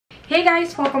Hey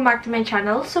guys! Welcome back to my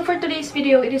channel. So for today's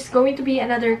video, it is going to be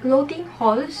another clothing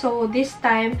haul. So this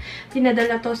time,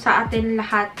 pinadala to sa atin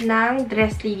lahat ng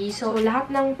Dresslily. So lahat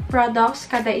ng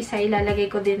products, kada isa ilalagay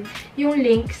ko din yung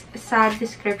links sa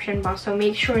description box. So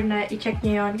make sure na i-check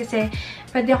nyo yun kasi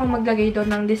pwede akong maglagay doon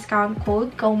ng discount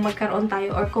code kung magkaroon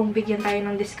tayo or kung bigyan tayo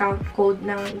ng discount code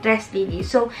ng Dresslily.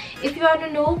 So if you wanna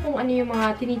know kung ano yung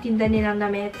mga tinitinda nilang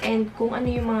damit and kung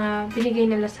ano yung mga binigay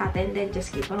nila sa atin, then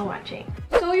just keep on watching.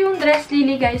 So yung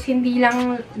Dresslily guys, hindi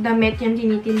lang damit yung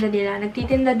tinitinda nila.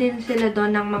 Nagtitinda din sila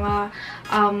doon ng mga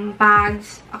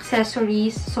bags,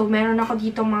 accessories. So meron ako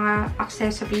dito mga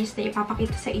accessories na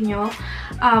ipapakita sa inyo.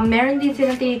 Meron din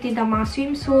silang tinitinda mga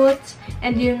swimsuits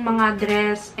and yung mga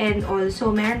dress and all. So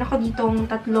meron ako ditong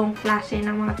tatlong klase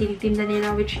ng mga tinitinda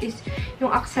nila, which is yung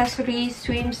accessories,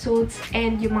 swimsuits,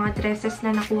 and yung mga dresses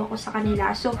na nakuha ko sa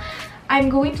kanila. So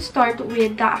I'm going to start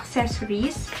with the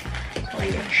accessories. So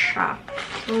ayan siya.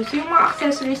 So yung mga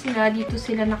accessories nila, dito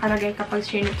sila nakalagay kapag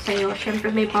sinip sa'yo.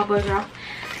 Siyempre, may bubble wrap.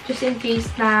 Just in case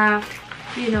na,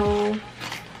 you know,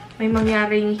 may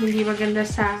mangyaring hindi maganda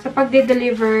sa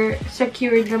pagde-deliver,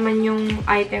 secured naman yung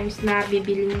items na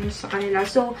bibili nyo sa kanila.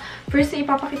 So, first na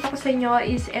ipapakita ko sa inyo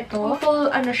is ito.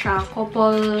 Couple, ano siya,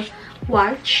 couple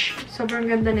watch. Sobrang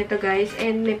ganda nito, guys.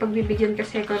 And may pagbibigyan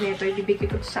kasi ako nito. Ibibigay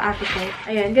ko sa ate ko.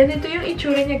 Ayan, ganito yung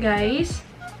itsura niya, guys.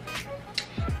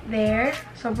 There.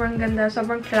 Sobrang ganda.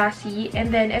 Sobrang classy. And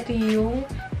then, ito yung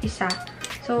isa.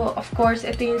 So, of course,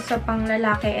 ito yung sa pang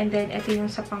lalaki. And then, ito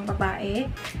yung sa pang babae.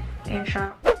 Ayan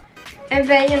siya. And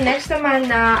then, yung next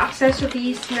naman na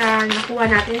accessories na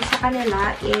nakuha natin sa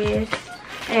kanila is,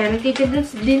 ayan, nagtitinda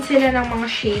din sila ng mga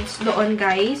shades doon,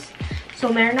 guys.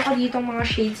 So, meron ako ditong mga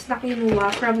shades na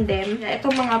kinuha from them.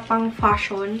 Itong mga pang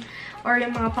fashion or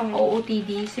yung mga pang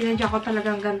OOTD, sinadya ko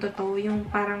talagang ganito to. Yung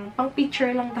parang pang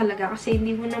picture lang talaga. Kasi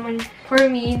hindi mo naman, for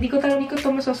me, hindi ko to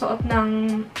masusuot ng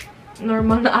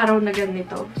normal na araw na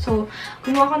ganito. So,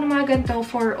 kumuha ko ng mga ganito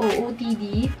for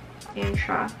OOTD. Ayan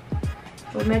siya.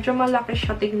 So, medyo malaki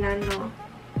siya tignan, no?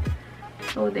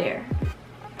 So, there.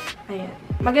 Ayan.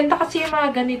 Maganda kasi yung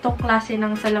mga ganitong klase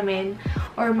ng salamin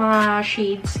or mga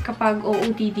shades kapag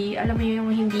OOTD. Alam mo yung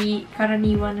hindi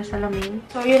karaniwan na salamin.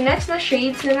 So, yung next na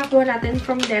shades na nakuha natin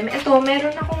from them. Ito,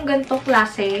 meron akong ganitong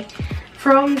klase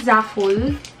from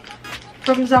Zaful.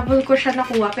 From Zaful ko siya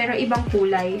nakuha, pero ibang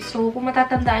kulay. So, kung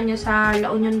matatandaan nyo sa La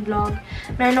Union vlog,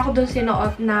 meron ako doon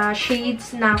sinuot na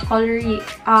shades na color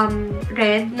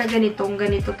red na ganito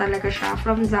talaga siya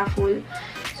from Zaful.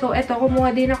 So, ito,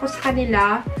 kumuha din ako sa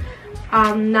kanila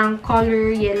ng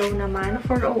color yellow naman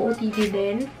for OOTD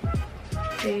din.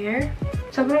 There.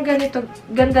 Sobrang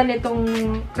ganda nitong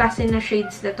klase na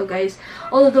shades na to, guys.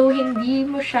 Although, hindi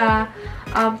mo siya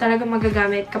talaga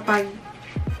magagamit kapag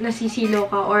nasisilo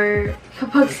ka or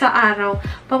kapag sa araw.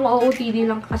 Pang OOTD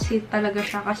lang kasi talaga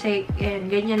siya kasi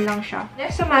ganyan lang siya.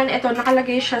 Next naman, ito,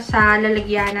 nakalagay siya sa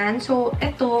lalagyanan. So,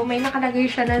 ito, may nakalagay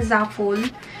siya na Zaful.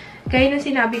 Gaya na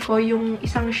sinabi ko, yung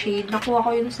isang shade, nakuha ko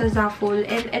yung sa Zaful.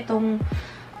 And itong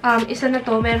isa na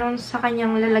to, meron sa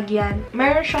kanyang lalagyan.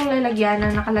 Meron siyang lalagyan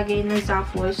na nakalagay na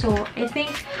Zaful. So, I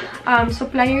think,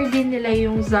 supplier din nila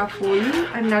yung Zaful.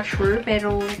 I'm not sure.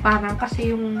 Pero, parang kasi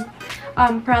yung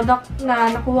product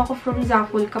na nakuha ko from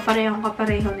Zaful,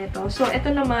 kapareho nito. So, ito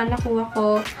naman, nakuha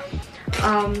ko,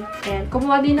 ayan,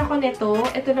 kumuha din ako nito.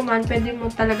 Ito naman, pwede mo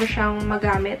talaga siyang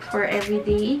magamit for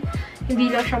everyday. Hindi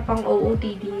lang siya pang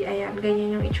OOTD. Ayan,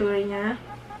 ganyan yung itsura niya.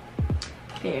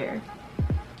 There.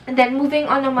 And then, moving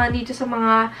on naman dito sa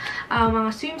mga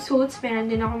swimsuits.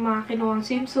 Meron din ako mga kinuwang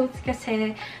swimsuits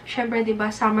kasi, syempre, diba,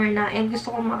 summer na. And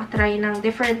gusto kong makatry ng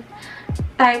different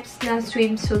types ng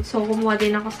swimsuits. So, kumuha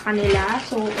din ako sa kanila.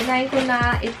 So, unahin ko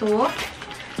na ito.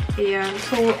 Ayan.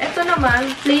 So, ito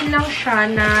naman, plain lang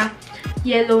siya na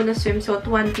yellow na swimsuit.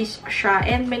 One piece siya.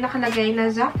 And may nakalagay na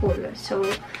Zaful. So,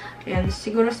 ayan.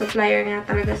 Siguro supplier nga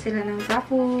talaga sila ng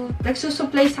Zaful.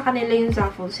 Nagsusupply sa kanila yung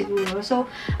Zaful siguro. So,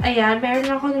 ayan. Meron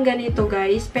ako ng ganito,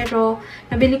 guys. Pero,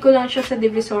 nabili ko lang siya sa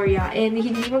Divisoria. And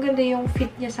hindi maganda yung fit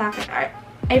niya sa akin.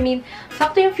 I mean,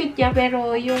 sakto yung fit niya.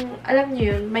 Pero, yung, alam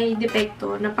niyo yun, may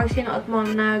depekto. Na pag sinuot mo,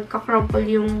 nagka-crumple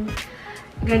yung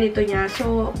ganito niya.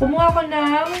 So, kumuha ko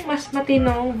ng mas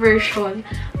matinong version,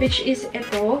 which is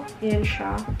ito. Yan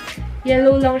siya.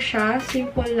 Yellow lang siya.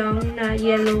 Simple lang na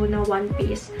yellow na one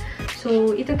piece.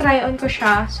 So, ito-try on ko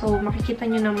siya. So, makikita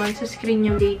nyo naman sa screen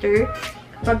nyo later.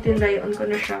 Pag tin-try on ko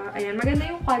na siya. Ayan, maganda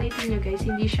yung quality niya, guys.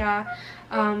 Hindi siya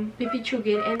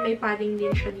pipitsugin and may padding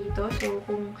din siya dito. So,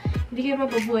 kung hindi kayo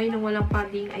mababuhay ng walang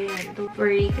padding, ayan, don't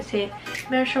worry. Kasi,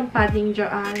 meron siyang padding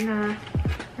dyan na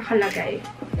nakalagay.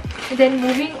 And then,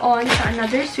 moving on sa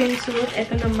another swimsuit.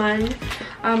 Ito naman,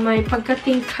 may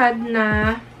pagkatingkad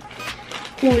na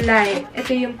kulay.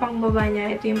 Ito yung pangbaba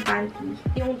niya. Ito yung panty.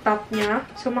 Yung top niya.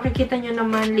 So, makikita nyo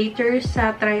naman later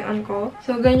sa try-on ko.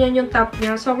 So, ganyan yung top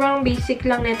niya. Sobrang basic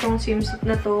lang na itong swimsuit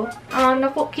na to.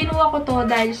 Kinuha ko to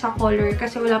dahil sa color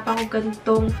kasi wala pa ako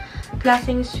ganitong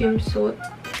klaseng swimsuit.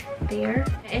 There.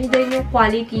 And then, yung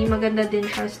quality, maganda din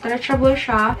siya. Stretchable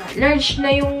siya. Large na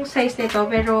yung size nito,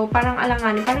 pero parang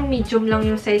alanganin. Parang medium lang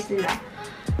yung size nila.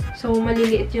 So,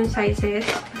 maliliit yung sizes.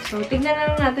 So, tignan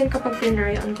na lang natin kapag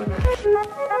tinry-on ko na.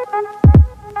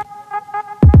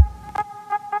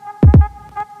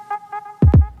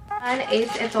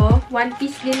 Is ito. One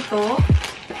piece din to.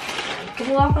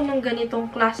 Kumuha ko ng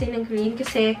ganitong klase ng green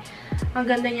kasi ang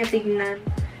ganda niya tignan.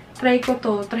 Try ko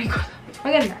to.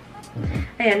 Maganda.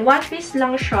 Ayan, one piece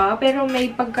lang siya, pero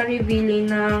may pagka-revealing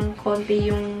ng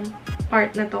konti yung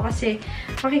part na to kasi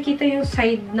makikita yung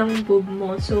side ng boob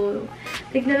mo. So,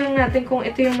 tignan lang natin kung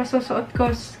ito yung masusuot ko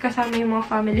kasama yung mga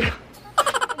family ko.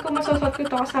 Kung masusuot ko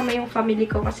to kasama yung family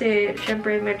ko kasi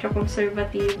syempre medyo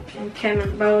conservative and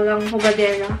bawal lang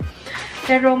hubadera.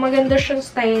 Pero maganda siyang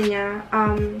style niya.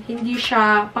 Hindi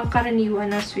siya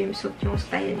pangkaraniwan na swimsuit yung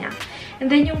style niya.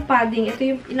 And then yung padding,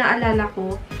 ito yung inaalala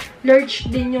ko. Large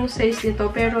din yung size nito,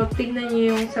 pero tingnan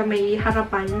niyo yung sa may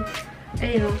harapan.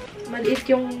 Ayun,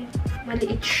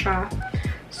 maliit siya.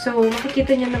 So,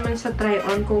 makikita niyo naman sa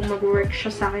try-on kung mag-work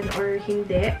siya sa akin or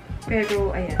hindi.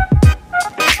 Pero, ayan.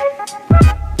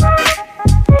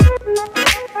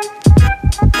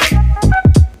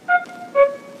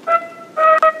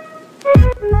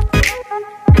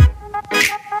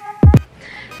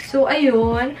 So,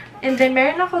 ayun. And then,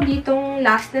 meron ako ditong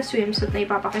last na swimsuit na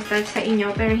ipapakita sa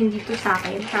inyo, pero hindi to sa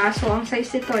akin. So, ang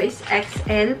size nito is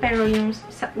XL, pero yung,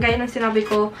 gaya ng sinabi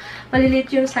ko,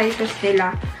 malilit yung sizes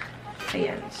nila.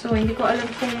 Ayan. So, hindi ko alam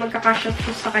kung magkakasya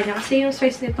to sa kanya. Kasi yung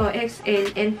size nito,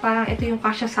 XL, and parang ito yung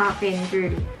kasya sa akin,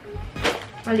 girl.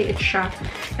 Maliit siya.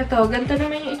 Ito, ganito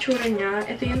naman yung itsura niya.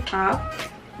 Ito yung top.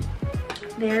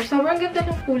 There. Sobrang ganda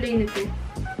ng kulay nito.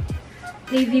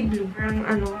 Navy blue. Parang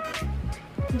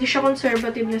hindi siya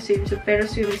conservative na swimsuit, pero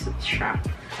swimsuit siya.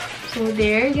 So,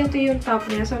 there. Ganito yung top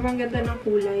niya. Sobrang ganda ng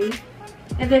kulay.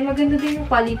 And then, maganda din yung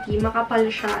quality.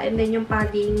 Makapal siya. And then, yung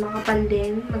padding, makapal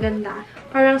din. Maganda.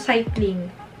 Parang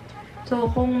cycling. So,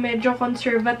 kung medyo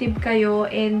conservative kayo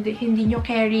and hindi nyo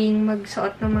caring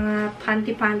magsuot ng mga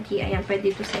panty-panty, ayan,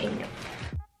 pwede ito sa inyo.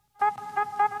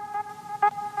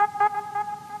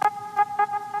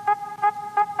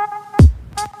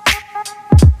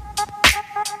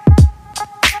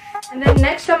 And then,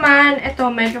 next naman, ito,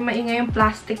 medyo maingay yung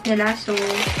plastic nila. So,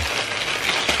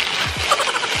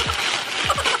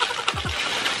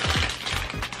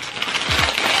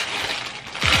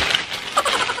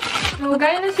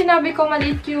 gaya na sinabi ko,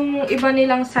 maliit yung iba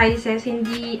nilang sizes.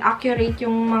 Hindi accurate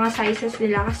yung mga sizes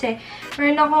nila. Kasi,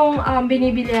 meron akong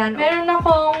binibilihan. Meron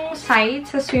akong site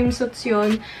sa swimsuits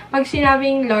yun. Pag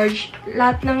sinabing large,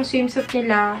 lahat ng swimsuit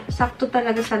nila, sakto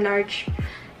talaga sa large.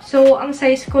 So, ang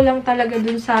size ko lang talaga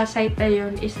dun sa site na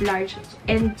yun is large.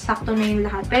 And sakto na yung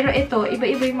lahat. Pero ito,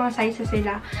 iba-iba yung mga sizes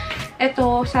nila.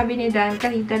 Ito, sabi ni Dan,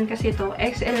 kasi ito,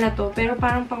 XL na to. Pero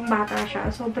parang pangbata siya.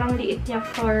 Sobrang liit niya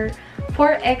for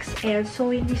 4XL.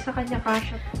 So, hindi sa kanya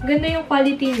kasya. Ganda yung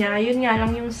quality niya. Yun nga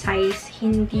lang yung size.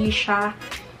 Hindi siya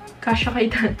kasya kay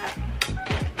Dan.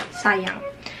 Sayang.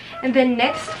 And then,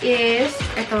 next is,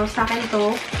 ito, sa akin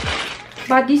to,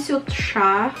 bodysuit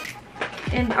siya.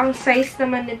 And ang size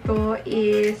naman nito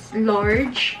is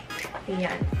large.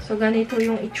 Ayan. So, ganito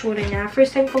yung itsura niya.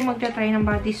 First time ko magta-try ng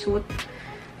bodysuit.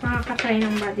 Makaka-try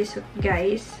ng bodysuit,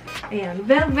 guys. Ayan.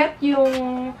 Velvet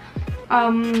yung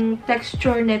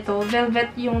texture nito.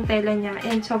 Velvet yung tela niya.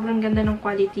 And sobrang ganda ng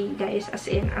quality, guys.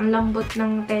 As in, ang lambot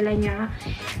ng tela niya.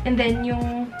 And then,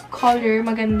 yung color,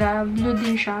 maganda. Blue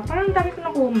din siya. Parang dami ko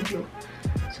nakuha blue.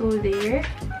 So, there.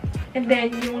 And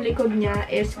then, yung likod niya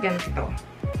is ganito.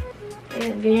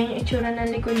 Ayan, ganyan yung itsura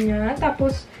ng likod niya.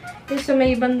 Tapos, yung sa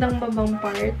may bandang babang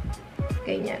part,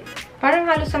 ganyan. Parang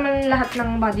halos naman lahat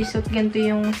ng bodysuit, ganito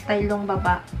yung style ng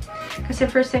baba. Kasi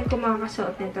first time ko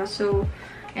makakasuot nito. So,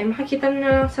 ay makikita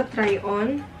na lang sa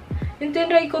try-on. Yung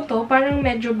tinry ko to, parang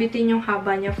medyo bitin yung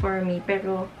haba niya for me.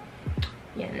 Pero,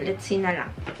 yan, let's see na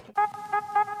lang.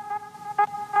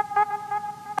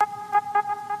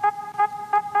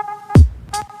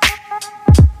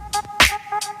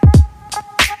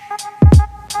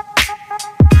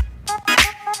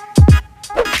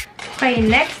 Okay,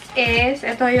 next is,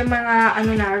 ito yung mga,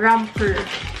 romper.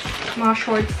 Mga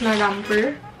shorts na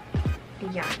romper.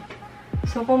 Ayan.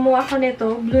 So, kumuha ako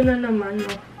nito. Blue na naman, no?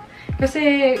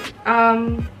 Kasi,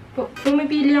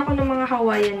 pumipili ako ng mga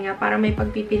Hawaiian nga para may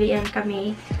pagpipilian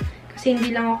kami. Kasi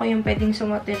hindi lang ako yung pwedeng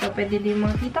sumuot nito. Pwede din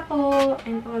mga tita ko.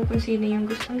 And all kung sino yung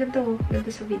gusto. Ang ganda oh. Ganda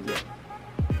sa video.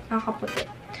 Nakakaputi.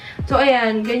 So,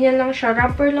 ayan. Ganyan lang siya.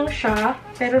 Wrapper lang siya.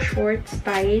 Pero short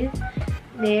style.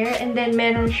 There. And then,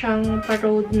 meron siyang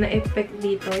pa-road na effect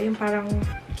dito. Yung parang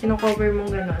kino-cover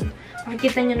mong ganon.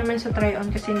 Makikita nyo naman sa try-on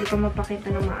kasi hindi ko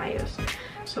mapakita na maayos.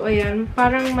 So, ayan.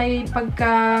 Parang may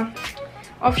pagka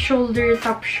off-shoulder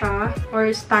top siya. Or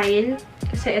style.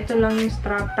 Kasi ito lang yung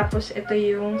strap. Tapos, ito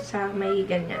yung sa may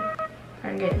ganyan.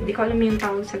 Parang ganyan. Hindi ko alam yung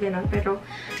tawag sa ganun. Pero,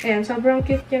 ayan. Sobrang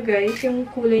cute niya, guys. Yung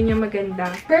kulay niya maganda.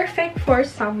 Perfect for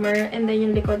summer. And then,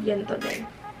 yung likod ganito din.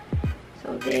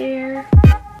 So, there.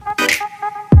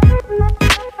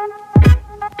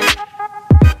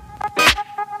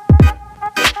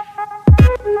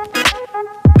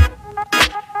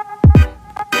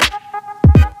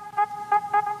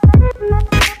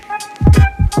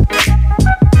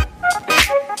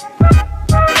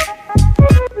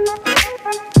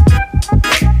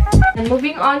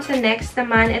 Moving on sa next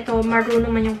naman, ito maroon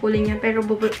naman yung kulay niya pero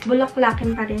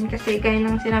bulaklakin pa rin kasi gaya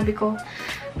ng sinabi ko,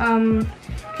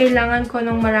 kailangan ko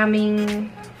ng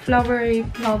maraming flowery.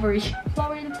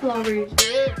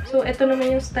 So, ito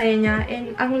naman yung style niya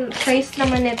and ang size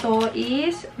naman nito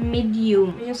is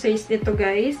medium. Yung size nito,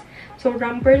 guys. So,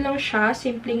 romper lang siya,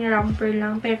 simpleng romper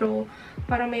lang pero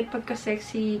parang may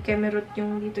pagka-sexy kemerut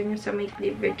yung dito niya sa may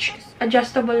cleavage.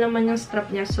 Adjustable naman yung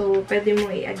strap niya so pwede mo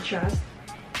i-adjust.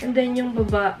 And then, yung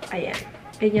baba, ayan.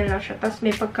 Ganyan lang siya. Tapos,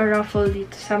 may pagka-ruffle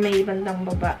dito sa may bandang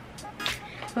baba.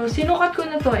 So, sinukat ko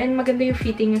na to. And maganda yung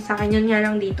fitting niya sa akin. Yan nga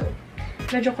lang dito.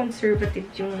 Medyo conservative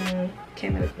yung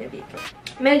kemerut niya dito.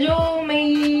 Medyo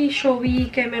may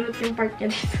showy kemerut yung part niya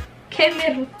dito.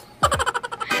 Kemerut!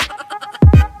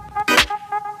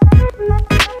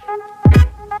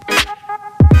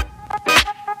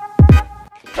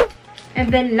 And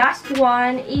then, last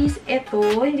one is ito.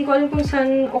 Hindi ko alam kung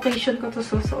saan occasion ko to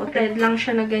susuot. Red lang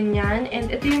siya na ganyan. And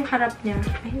ito yung harap niya.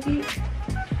 Ay, hindi.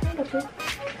 Ano to?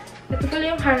 Ito pala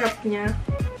yung harap niya.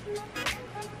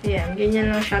 Ayan,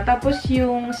 ganyan lang siya. Tapos,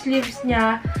 yung sleeves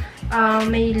niya,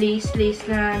 may lace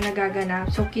na nagaganap.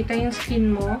 So, kita yung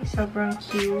skin mo. Sobrang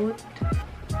cute.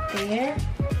 There.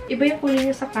 Iba yung kulay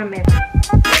niya sa camera.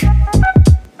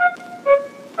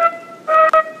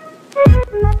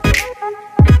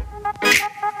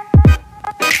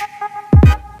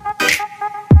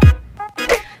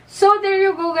 So, there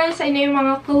you go, guys. Ay na yung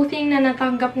mga clothing na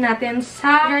natanggap natin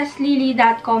sa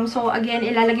Dresslily.com. So, again,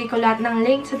 ilalagay ko lahat ng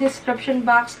link sa description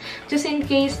box just in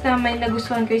case na may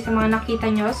nagustuhan kayo sa mga nakita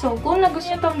nyo. So, kung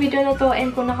nagustuhan tong video na to and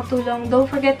kung nakatulong, don't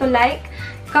forget to like,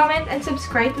 comment, and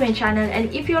subscribe to my channel. And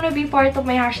if you wanna be part of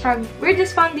my hashtag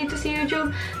Weirdest Fun dito sa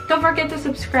YouTube, don't forget to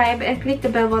subscribe and click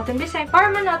the bell button beside para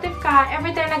ma-notif ka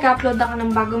every time nag-upload ako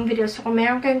ng bagong video. So kung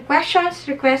meron kayong questions,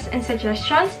 requests, and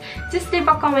suggestions, just leave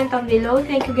a comment down below.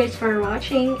 Thank you guys for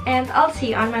watching and I'll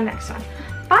see you on my next one.